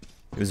did.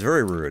 It was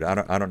very rude. I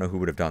don't know who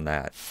would have done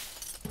that.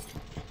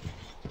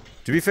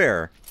 To be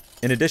fair,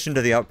 in addition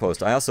to the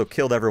outpost, I also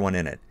killed everyone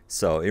in it.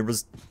 So it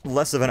was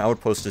less of an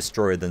outpost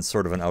destroyed than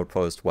sort of an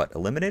outpost, what,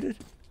 eliminated?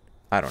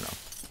 I don't know.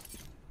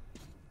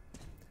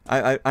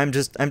 I'm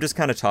just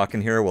kind of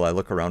talking here while I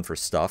look around for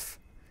stuff.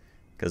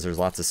 Because there's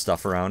lots of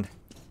stuff around.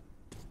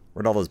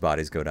 Where'd all those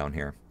bodies go down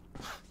here?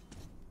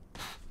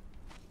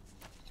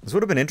 This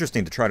would have been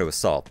interesting to try to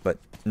assault, but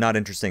not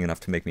interesting enough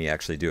to make me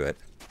actually do it.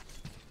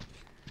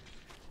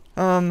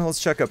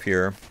 Let's check up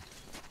here.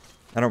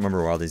 I don't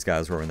remember where all these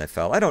guys were when they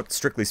fell. I don't,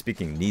 strictly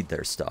speaking, need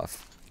their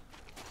stuff.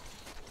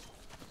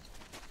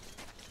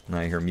 And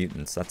I hear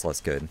mutants. That's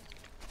less good. And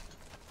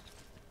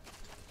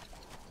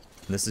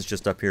this is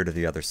just up here to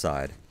the other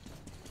side.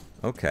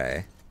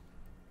 Okay.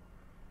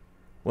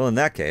 Well, in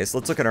that case,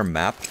 let's look at our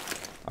map.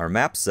 Our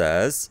map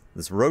says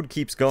this road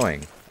keeps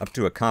going up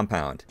to a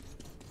compound.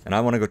 And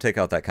I want to go take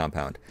out that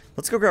compound.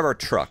 Let's go grab our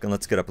truck and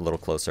let's get up a little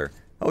closer.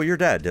 Oh, you're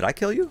dead. Did I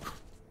kill you?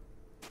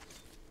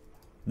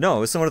 No, it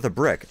was someone with a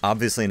brick.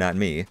 Obviously not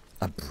me.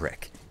 A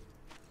brick.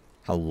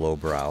 How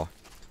lowbrow.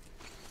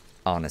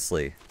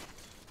 Honestly.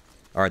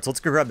 Alright, so let's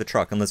go grab the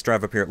truck and let's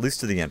drive up here at least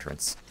to the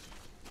entrance.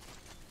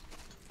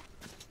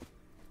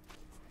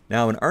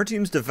 Now, in our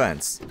team's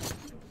defense,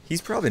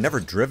 he's probably never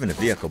driven a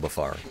vehicle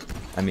before.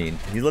 I mean,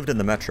 he lived in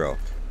the metro,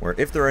 where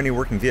if there are any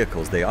working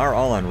vehicles, they are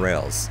all on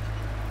rails.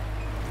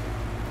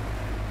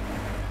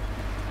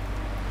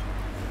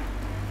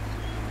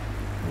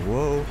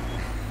 Whoa.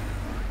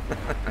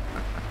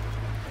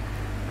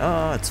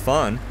 Ah, it's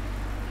fun.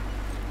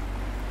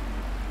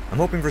 I'm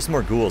hoping for some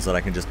more ghouls that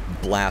I can just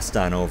blast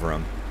on over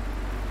them.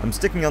 I'm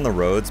sticking on the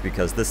roads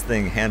because this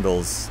thing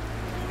handles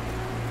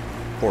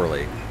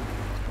poorly.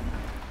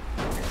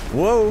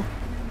 Whoa!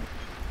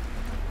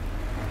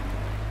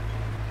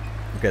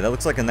 Okay, that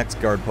looks like a next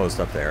guard post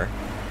up there.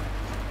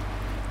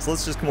 So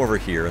let's just come over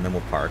here and then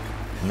we'll park.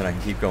 And then I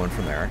can keep going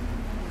from there.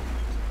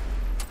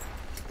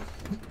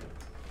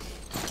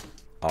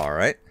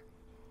 Alright.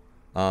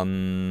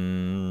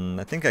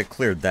 I think I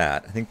cleared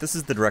that. I think this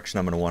is the direction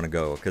I'm going to want to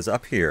go. Because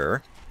up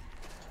here...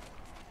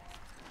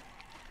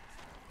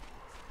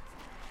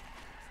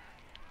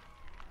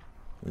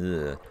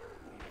 Ugh.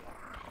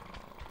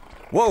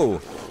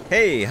 Whoa!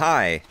 Hey,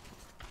 hi!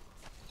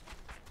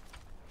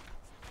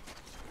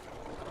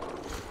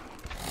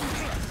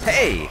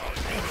 Hey!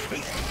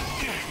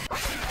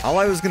 All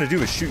I was gonna do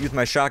was shoot you with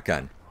my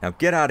shotgun. Now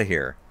get out of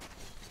here.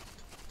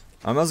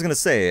 I was gonna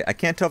say, I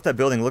can't tell if that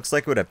building looks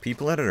like it would have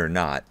people in it or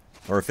not.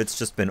 Or if it's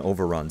just been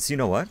overrun. So you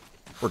know what?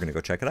 We're gonna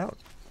go check it out.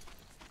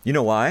 You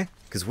know why?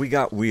 Because we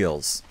got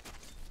wheels.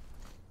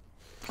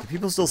 Do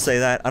people still say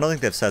that? I don't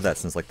think they've said that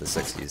since like the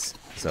 60s.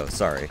 So,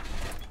 sorry.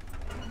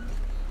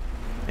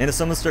 And if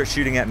someone starts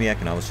shooting at me, I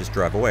can always just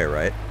drive away,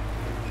 right?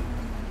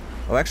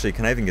 Oh, actually,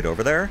 can I even get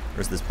over there?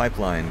 Or is this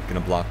pipeline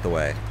gonna block the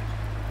way?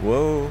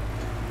 Whoa.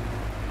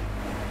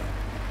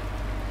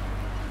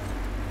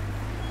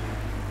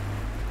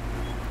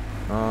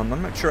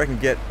 I'm not sure I can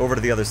get over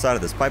to the other side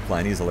of this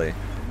pipeline easily.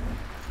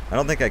 I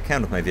don't think I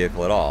can with my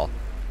vehicle at all.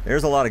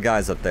 There's a lot of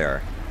guys up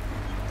there.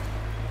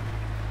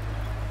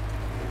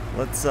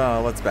 Let's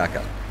back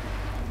up.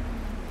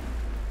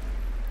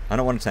 I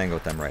don't want to tango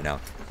with them right now.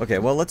 Okay,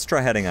 well, let's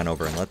try heading on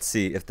over and let's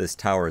see if this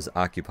tower is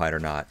occupied or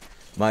not.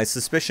 My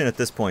suspicion at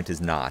this point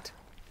is not.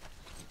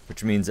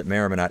 Which means it may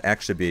or may not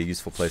actually be a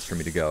useful place for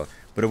me to go.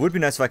 But it would be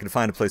nice if I could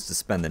find a place to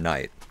spend the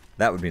night.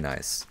 That would be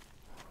nice.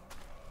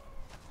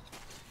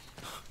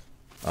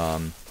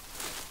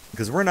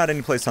 Because we're not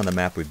any place on the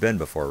map we've been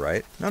before,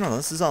 right? No,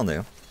 this is all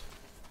new.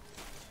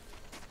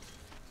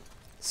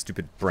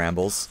 Stupid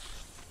brambles.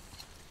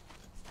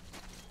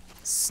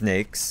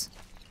 Snakes.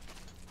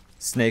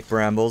 Snake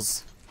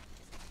brambles.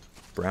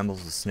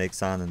 Brambles with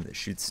snakes on them that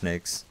shoot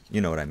snakes.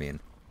 You know what I mean.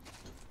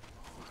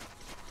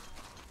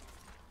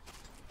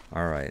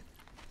 Alright.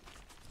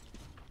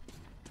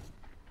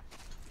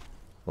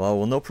 Well,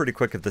 we'll know pretty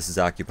quick if this is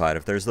occupied.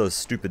 If there's those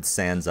stupid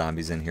sand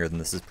zombies in here, then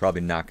this is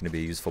probably not going to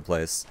be a useful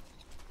place.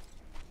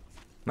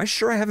 Am I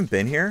sure I haven't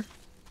been here?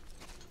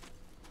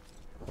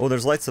 Oh,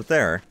 there's lights up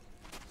there.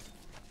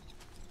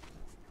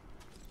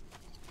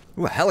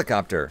 Ooh, a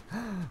helicopter.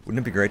 Wouldn't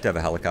it be great to have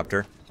a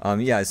helicopter?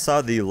 Yeah, I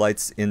saw the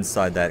lights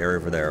inside that area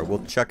over there.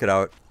 We'll check it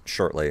out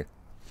shortly.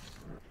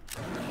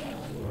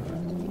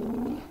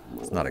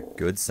 It's not a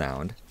good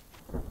sound.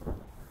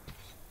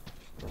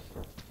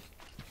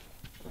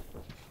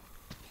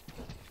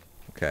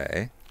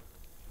 Okay.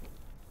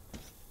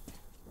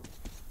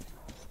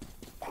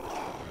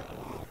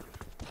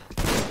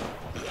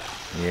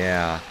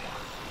 Yeah.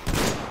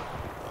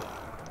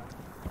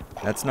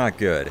 That's not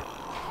good.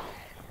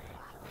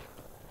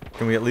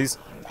 Can we at least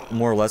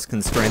more or less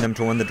constrain them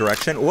to one the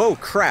direction? Whoa,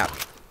 crap!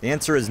 The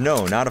answer is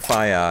no, not if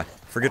I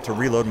forget to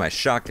reload my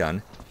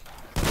shotgun.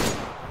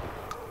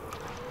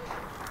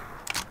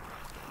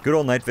 Good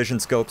old night vision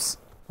scopes.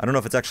 I don't know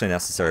if it's actually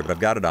necessary, but I've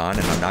got it on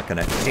and I'm not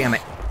gonna... Damn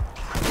it!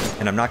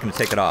 And I'm not gonna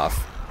take it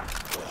off.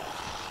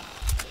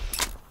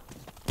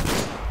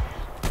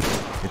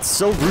 It's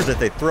so rude that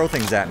they throw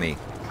things at me.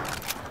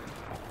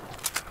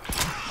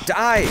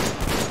 Die!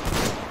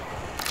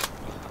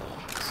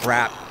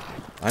 Crap.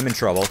 I'm in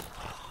trouble.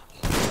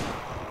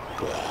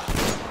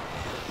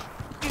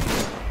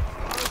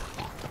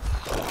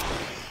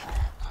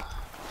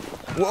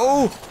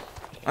 Whoa!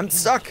 I'm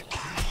stuck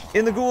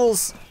in the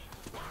ghouls.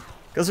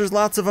 Because there's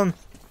lots of them.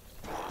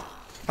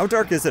 How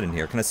dark is it in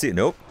here? Can I see it?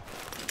 Nope.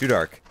 Too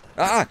dark.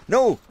 Ah!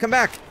 No! Come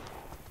back!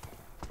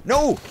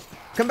 No!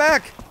 Come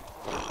back!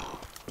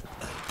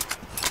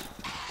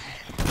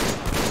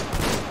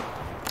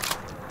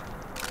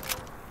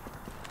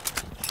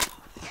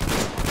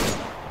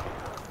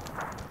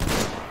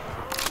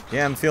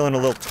 Yeah, I'm feeling a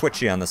little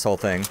twitchy on this whole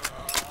thing.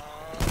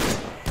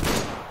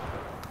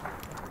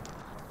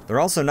 They're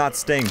also not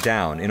staying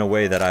down in a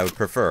way that I would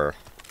prefer.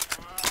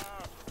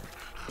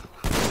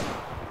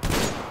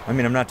 I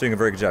mean, I'm not doing a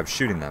very good job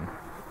shooting them.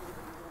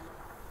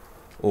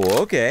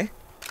 Oh, okay.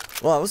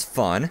 Well, that was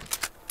fun.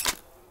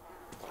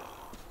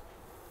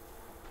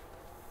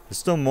 There's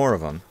still more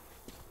of them.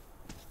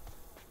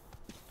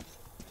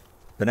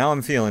 But now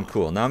I'm feeling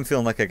cool. Now I'm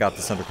feeling like I got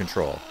this under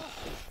control.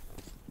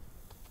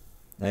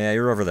 Yeah,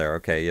 you're over there.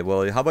 Okay,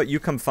 well, how about you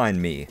come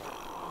find me?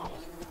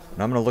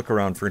 And I'm gonna look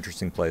around for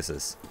interesting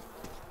places.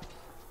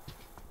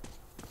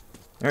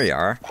 There you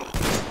are.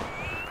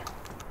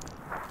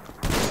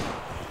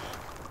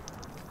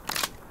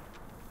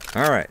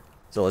 Alright,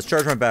 so let's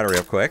charge my battery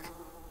up quick.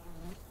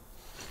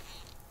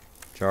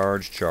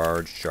 Charge,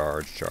 charge,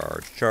 charge,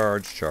 charge,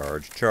 charge,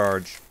 charge,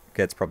 charge.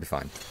 Okay, it's probably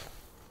fine.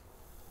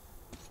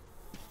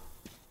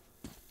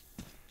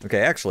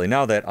 Okay, actually,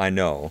 now that I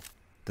know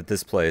that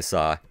this place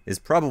is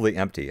probably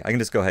empty, I can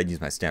just go ahead and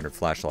use my standard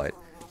flashlight.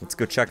 Let's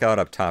go check out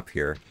up top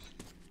here.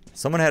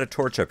 Someone had a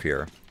torch up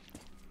here,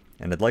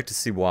 and I'd like to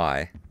see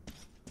why.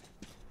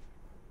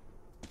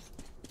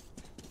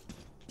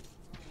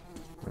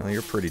 Well,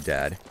 you're pretty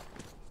dead.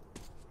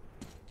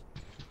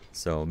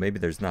 So maybe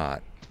there's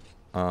not.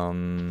 I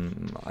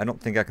don't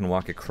think I can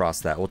walk across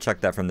that. We'll check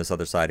that from this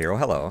other side here. Oh,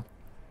 hello.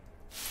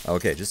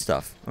 Okay, just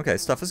stuff. Okay,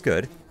 stuff is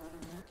good.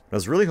 What I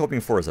was really hoping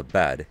for is a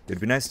bed.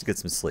 It'd be nice to get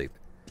some sleep.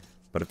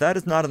 But if that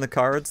is not in the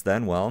cards,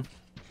 then, well,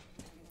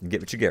 you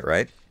get what you get,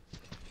 right?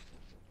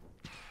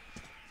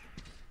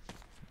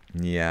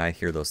 Yeah, I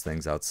hear those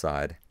things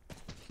outside.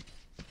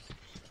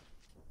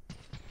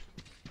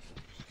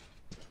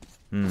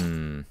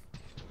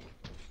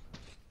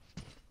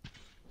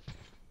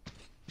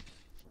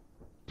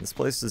 This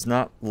place does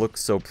not look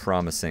so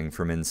promising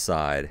from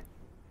inside.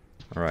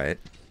 Alright.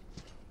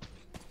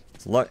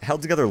 It's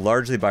held together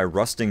largely by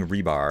rusting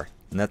rebar,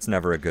 and that's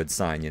never a good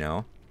sign, you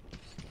know?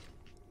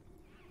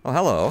 Oh,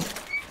 hello.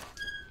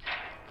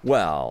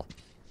 Well,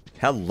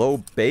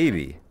 hello,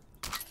 baby.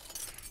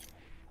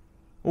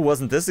 Well,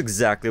 wasn't this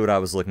exactly what I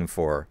was looking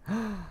for?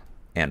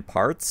 And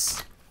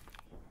parts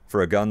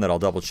for a gun that I'll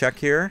double check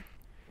here,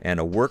 and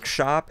a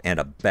workshop, and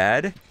a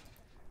bed.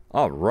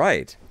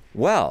 Alright.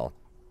 Well,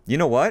 you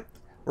know what?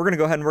 We're going to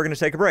go ahead and we're going to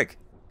take a break.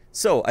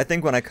 So, I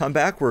think when I come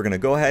back, we're going to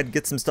go ahead,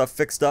 get some stuff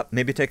fixed up,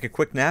 maybe take a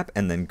quick nap,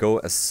 and then go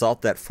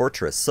assault that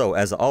fortress. So,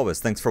 as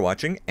always, thanks for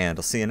watching, and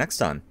I'll see you next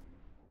time.